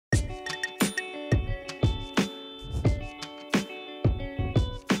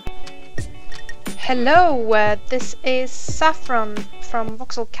Hello, this is Safron from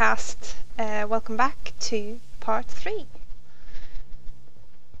Voxelcast. Welcome back to part 3.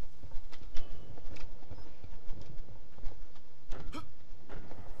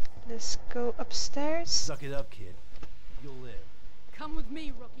 Let's go upstairs. Suck it up, kid. You'll live. Come with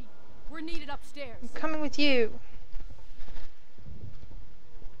me, rookie. We're needed upstairs. I'm coming with you.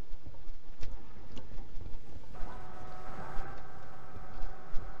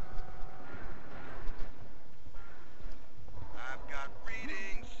 I've got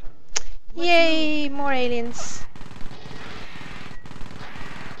readings. Yay, more aliens.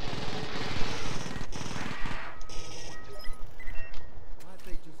 Why'd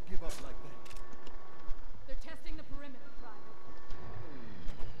they just give up like that? They're testing the perimeter, Private.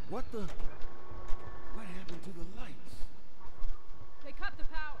 What the? What happened to the lights? They cut the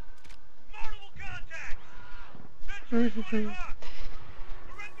power. Multiple contacts. Sentry running hot.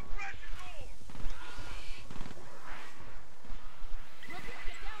 Direct the pressure door. Rookie,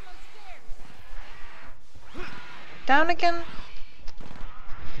 get down those stairs. Down again.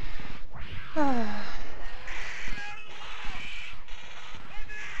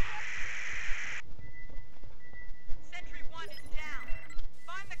 Sentry 1 is down.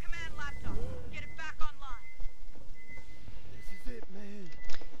 Find the command laptop. Get it back online. This is it, man.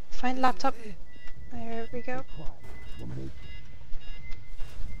 Find laptop. There we go.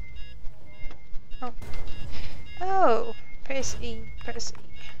 Oh. Oh, press E, press E.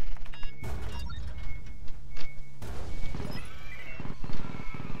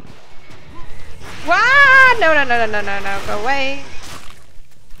 Wow! No, go away.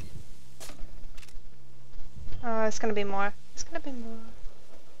 Oh, it's gonna be more. It's gonna be more.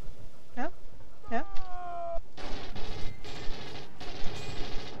 No? No?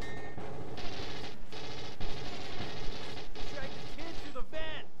 Drag the kid through the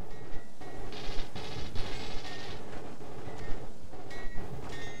vent.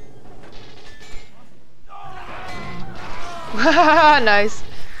 Nice.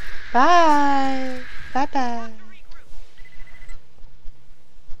 Bye. Bye bye.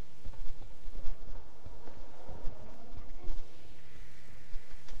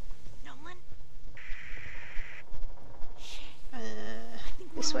 Nolan?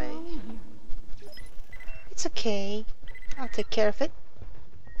 This way. It's okay. I'll take care of it.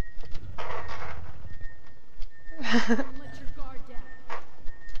 Don't let your guard down.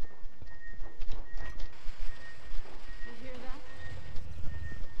 You hear that?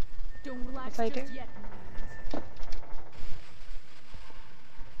 Don't relax Yes, I just do. yet, Marines.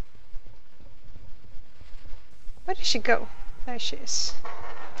 Where did she go? There she is.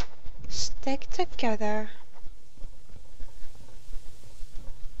 Stick together.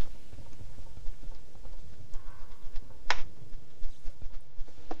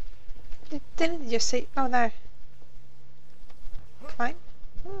 Didn't you see? Oh, there. Climb.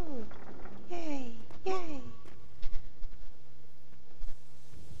 Ooh. Yay. Yay.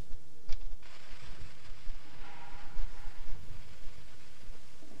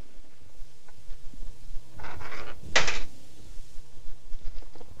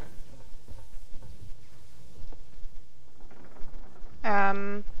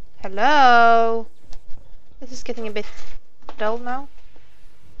 Hello? This is getting a bit dull now.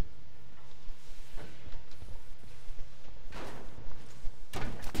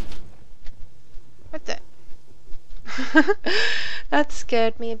 What the? That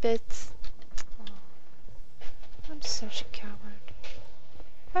scared me a bit. Oh, I'm such a coward.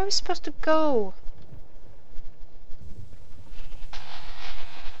 Where are we supposed to go?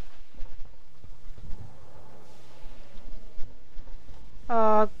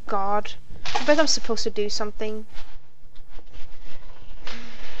 Oh god. I bet I'm supposed to do something.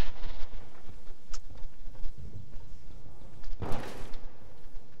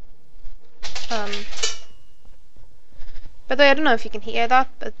 By the way, I don't know if you can hear that,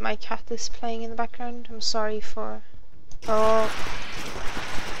 but my cat is playing in the background. I'm sorry for... Oh.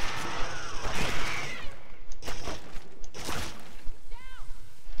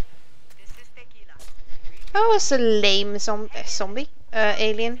 This is Tequila. That was a lame zombie.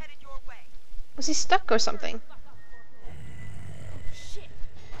 Alien. Headed your way. Was he stuck or something?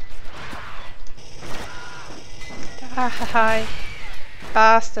 Hi.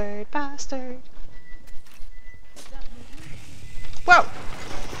 Bastard, bastard. Whoa!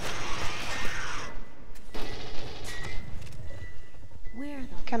 Where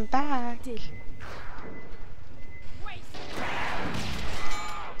the Come back. did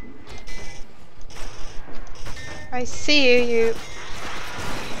I see you.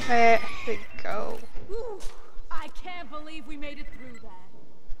 There we go. Ooh, I can't believe we made it through that.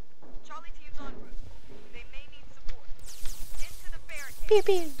 Charlie team's en route. They may need support. Get to the barricade. Pew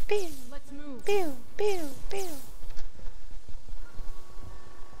pew pew Let's move. pew pew pew.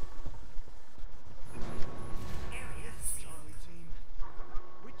 Charlie team.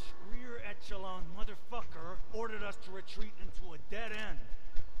 Which rear echelon motherfucker ordered us to retreat into a dead end?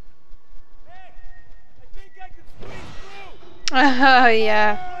 Hey! I think I can squeeze through! Oh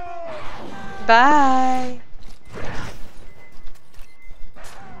yeah. Bye.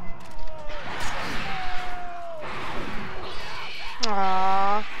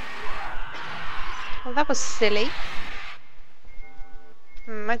 Aww. Well, that was silly.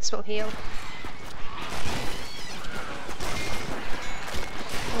 Might as well heal.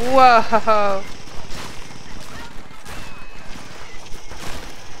 Whoa!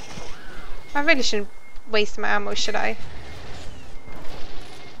 I really shouldn't waste my ammo, should I?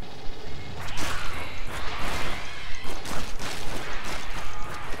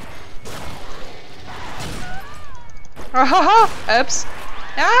 Oh, oops!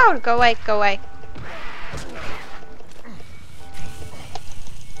 No, go away, go away.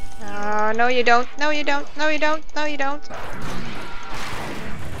 Oh, no you don't, no you don't, no you don't, no you don't.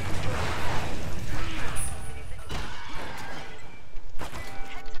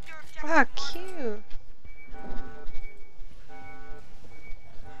 Ah, cute.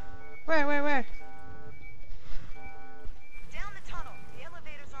 Where? Down the tunnel. The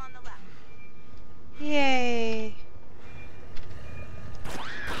elevators are on the left. Yay.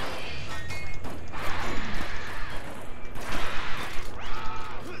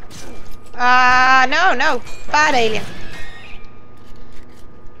 No, bad alien.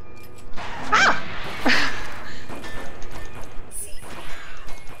 Ah!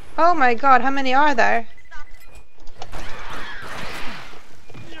 Oh my god, how many are there?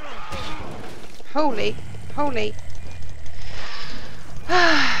 Holy.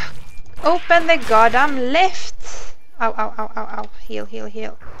 Open the goddamn lift! Ow. Heal.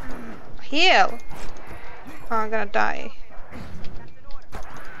 Heal! Oh, I'm gonna die.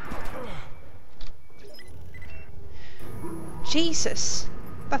 Jesus,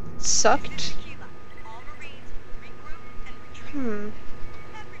 that sucked. All Marines, regroup and retreat. Hmm.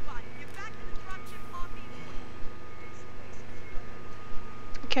 Everybody, get back to the dropship lobby.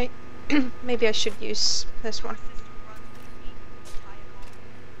 Okay. Maybe I should use this one. System runs with heat, Viacom.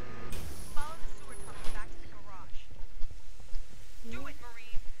 Follow the sewer tunnel back to the garage. Do it,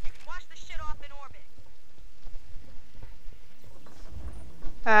 Marine. You can wash the shit off in orbit.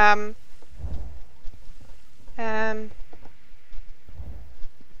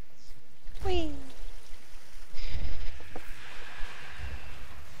 Whee.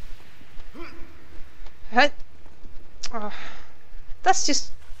 Huh? Oh, that's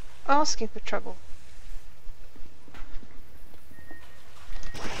just asking for trouble.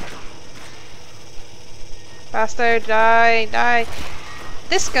 Bastard, die.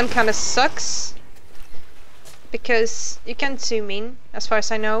 This gun kinda sucks. Because you can't zoom in, as far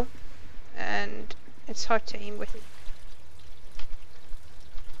as I know. And it's hard to aim with it.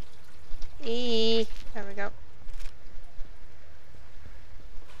 There we go.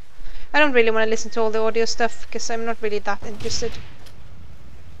 I don't really want to listen to all the audio stuff because I'm not really that interested.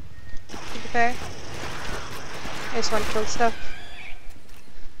 To be fair, I just want to kill stuff.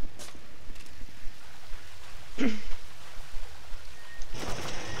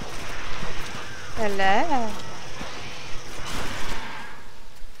 Hello.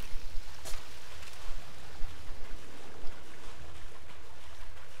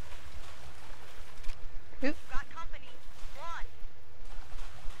 Oop. Got company. Run.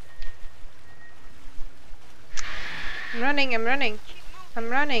 I'm running. Keep moving. I'm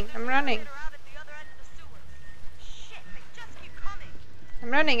running. There's an elevator out at the other end of the sewers. Shit, they just keep coming.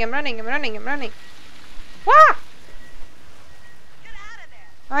 I'm running. Wah! Get out of there.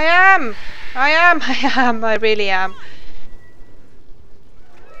 I really am.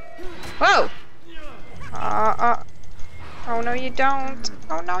 Whoa! Oh no you don't.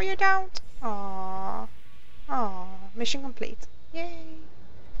 Aww. Mission complete. Yay.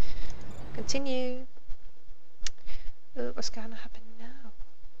 Continue. Ooh, what's gonna happen now?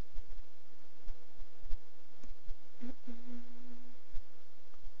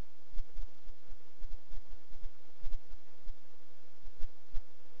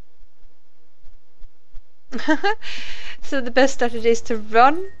 So the best strategy is to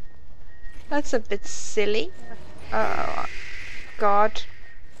run? That's a bit silly. Oh god.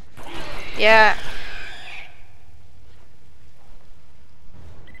 Yeah.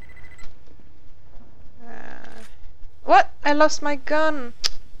 What? I lost my gun.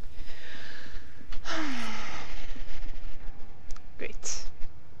 Great.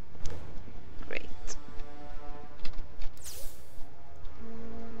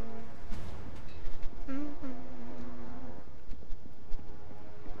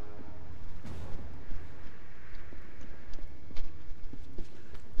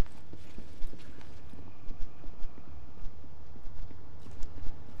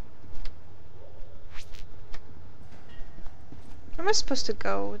 I supposed to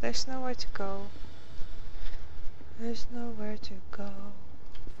go? There's nowhere to go. There's nowhere to go.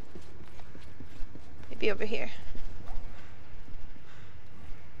 Maybe over here.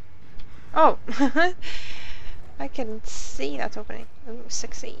 Oh! I can see that opening. Ooh,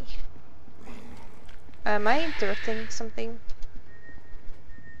 sexy. Am I interrupting something?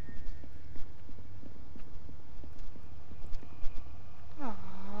 Aww.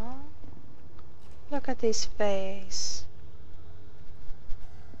 Look at his face.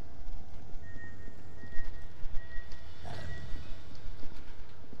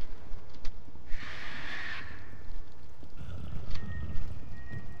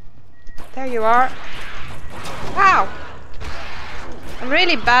 There you are. Wow! I'm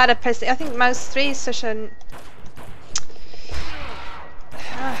really bad at pressing. I think mouse 3 is such an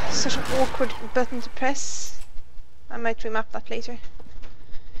awkward button to press. I might remap that later.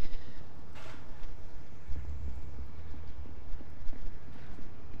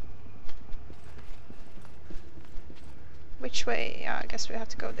 Which way? I guess we have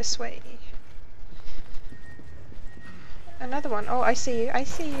to go this way. Another one. Oh, I see you. I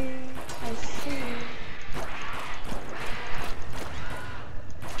see you. I see you.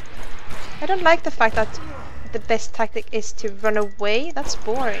 I don't like the fact that the best tactic is to run away. That's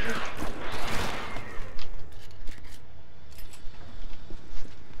boring.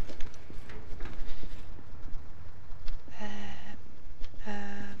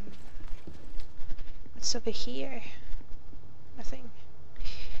 What's over here? Nothing.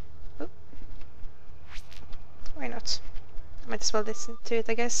 Oh. Why not? Might as well listen to it,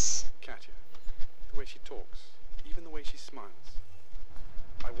 I guess. Katya, the way she talks, even the way she smiles.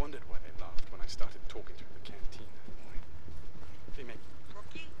 I wondered why they laughed when I started talking to her in the canteen that morning. They make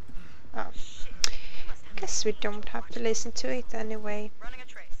Rookie? Oh. Shit. You must have Guess we don't have to listen to it anyway. running a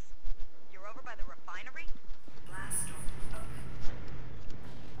trace. You're over by the refinery?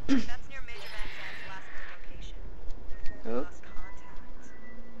 That's near Major Van Zandt's last known location. Before we Oh. lost contact.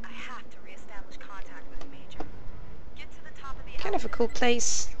 I have to reestablish contact with Major. Get to the top of the Kind of a cool elevator.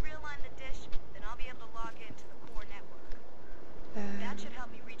 place. If you realign the dish, then I'll be able to log into the core network. That should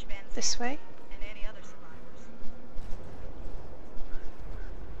help me reach Van Zandt This way. and any other survivors.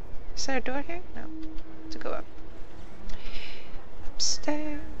 Is there a door here? No. To go up.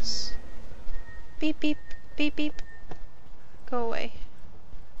 Upstairs. Beep beep. Beep beep. Go away.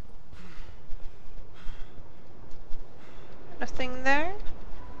 Nothing there.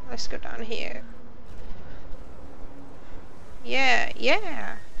 Let's go down here. Yeah,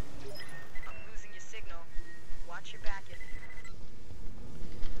 yeah. I'm losing your signal. Watch your back.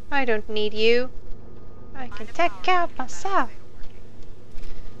 I don't need you. I can take care of myself.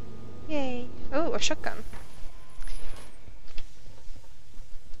 Yay. Oh, a shotgun.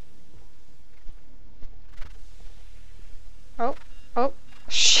 Oh, oh.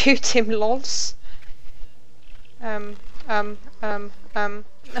 Shoot him, lols. No.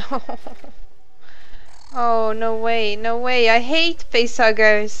 Oh, no way, no way. I hate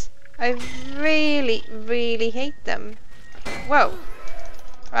facehuggers. I really, really hate them. Whoa.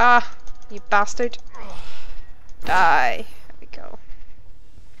 Ah, you bastard. Die. There we go.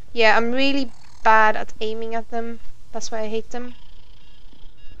 Yeah, I'm really bad at aiming at them. That's why I hate them.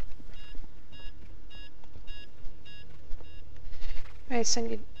 Right, so I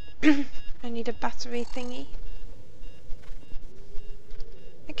need, I need a battery thingy.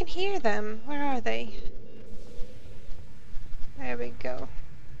 I can hear them. Where are they? There we go.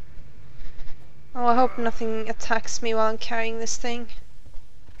 Oh, I hope nothing attacks me while I'm carrying this thing.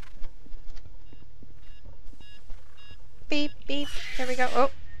 Beep, beep. There we go.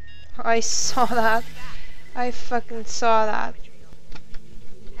 Oh, I saw that. I fucking saw that.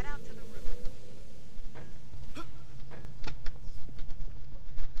 Head out to the roof.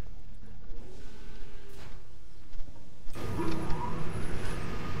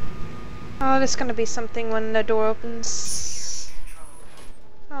 Oh, there's gonna be something when the door opens.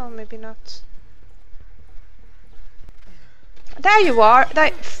 Oh, maybe not. There you are!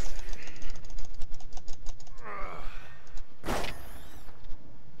 There.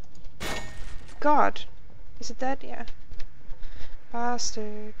 God. Is it dead? Yeah.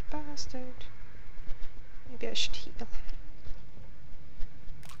 Bastard. Bastard. Maybe I should heal.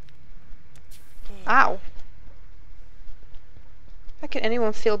 Ow. How can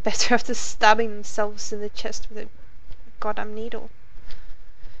anyone feel better after stabbing themselves in the chest with a goddamn needle?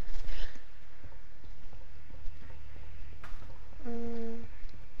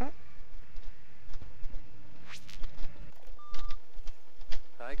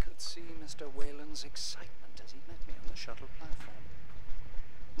 I could see Mr. Whalen's excitement as he met me on the shuttle platform.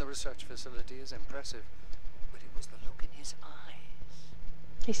 The research facility is impressive, but it was the look in his eyes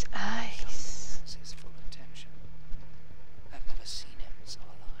His eyes. Loves his full attention. I've never seen him so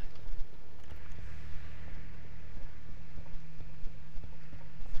alive.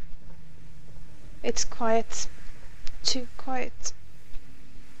 It's quiet. Too quiet.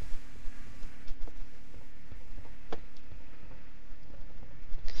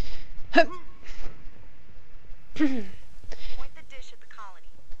 Point the dish at the colony.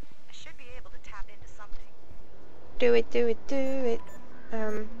 I should be able to tap into something. Do it, do it, do it.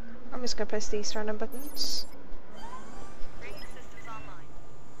 I'm just gonna press these random buttons. Bringing systems online.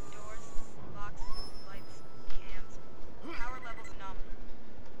 Doors, locks, lights, cams. Power levels nominal.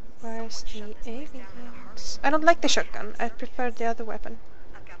 Where's Someone the shut this place down in a aliens? heartbeat. I don't like the shotgun. I prefer the other weapon.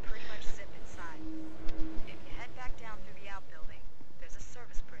 I've got pretty much zip inside. If you head back down through the outbuilding, there's a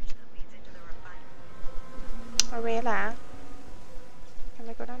service bridge that leads into the refinery. Oh really? Can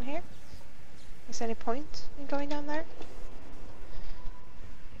I go down here? Is there any point in going down there?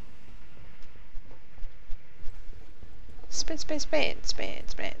 Spin, spin, spin, spin,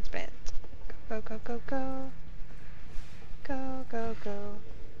 spin, spin. Go, go, go, go. Go, go, go.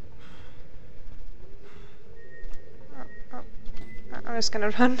 Oh, oh. I'm just gonna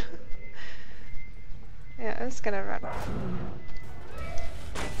run. Yeah, I'm just gonna run.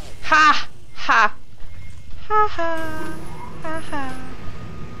 Ha! Ha! Ha ha! Ha ha!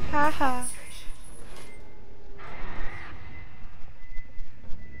 Ha ha!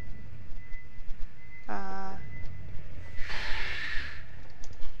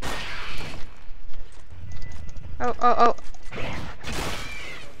 Oh, oh, oh.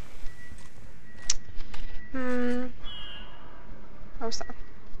 How's that?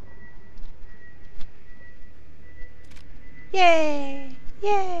 Yay!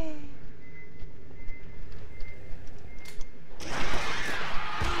 Yay!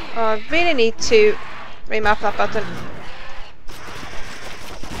 Oh, I really need to remap that button.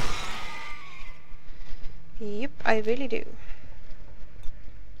 Yep, I really do.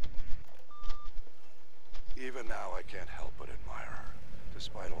 Even now, I can't help but admire her,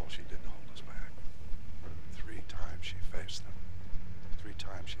 despite all she did to hold us back. 3 times she faced them. 3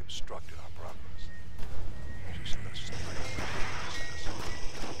 times she obstructed our progress. She set us straight.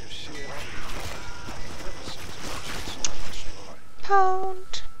 If she had purposes what she sought to destroy.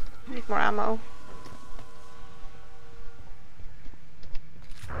 Pound. Need more ammo.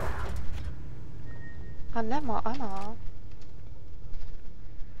 I need more ammo.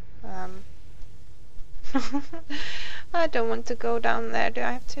 I don't want to go down there. Do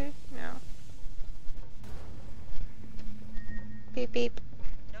I have to? No. Beep beep.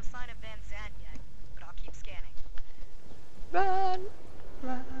 No sign of Van Zandt yet, but I'll keep scanning. Run,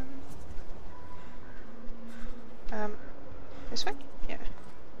 run. This way? Yeah.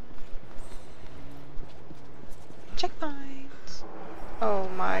 Checkpoint. Oh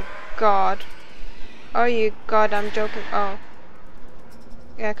my god. Are you goddamn joking? Oh.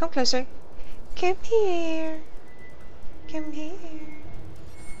 Yeah, come closer. Come here. Come here.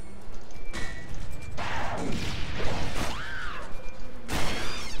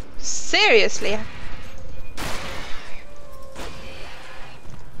 Seriously?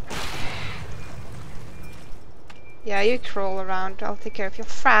 Yeah, you crawl around. I'll take care of your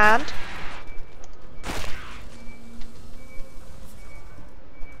friend.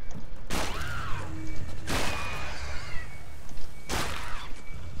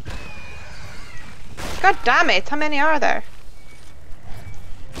 God damn it! How many are there?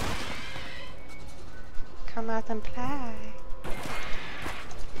 Come out and play.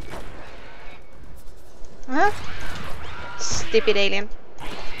 Huh? Stupid alien.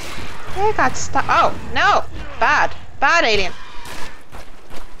 They got stuck. Oh, no! Bad. Bad alien.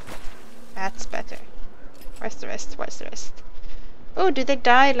 That's better. Where's the rest? Where's the rest? Oh, do they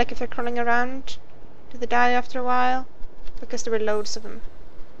die? Like if they're crawling around? Do they die after a while? Because there were loads of them.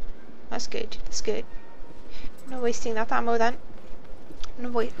 That's good. That's good. No wasting that ammo then.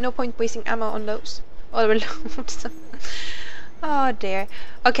 No point wasting ammo on those. Oh, there were loads. Oh dear.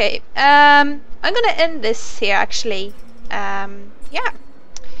 Okay. I'm gonna end this here actually. Yeah.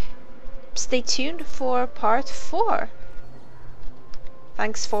 Stay tuned for part 4.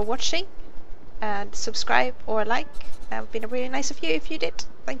 Thanks for watching, and subscribe or like. That would be really nice of you if you did.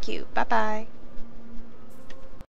 Thank you. Bye bye.